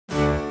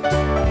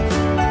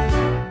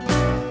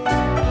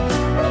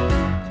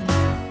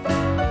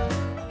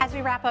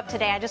wrap up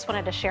today, I just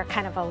wanted to share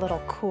kind of a little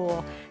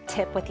cool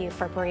tip with you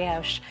for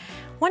brioche.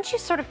 Once you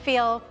sort of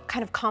feel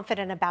kind of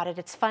confident about it,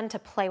 it's fun to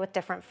play with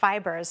different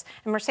fibers.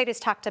 And Mercedes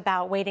talked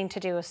about waiting to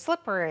do a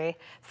slippery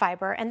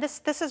fiber, and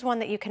this is one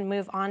that you can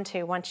move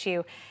onto once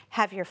you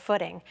have your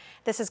footing.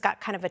 This has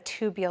got kind of a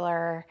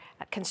tubular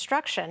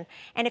construction,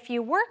 and if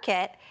you work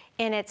it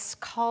in its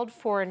called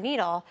for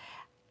needle,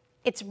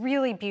 it's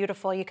really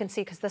beautiful. You can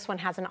see because this one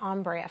has an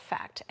ombre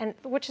effect, and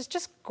which is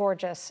just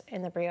gorgeous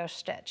in the brioche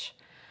stitch.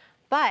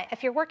 But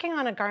if you're working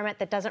on a garment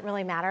that doesn't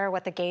really matter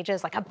what the gauge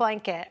is, like a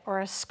blanket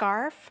or a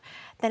scarf,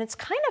 then it's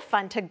kind of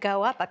fun to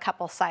go up a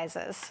couple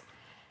sizes.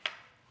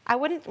 I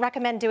wouldn't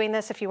recommend doing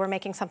this if you were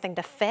making something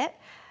to fit,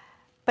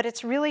 but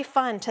it's really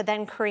fun to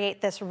then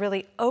create this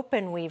really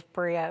open weave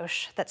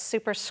brioche that's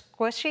super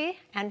squishy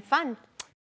and fun.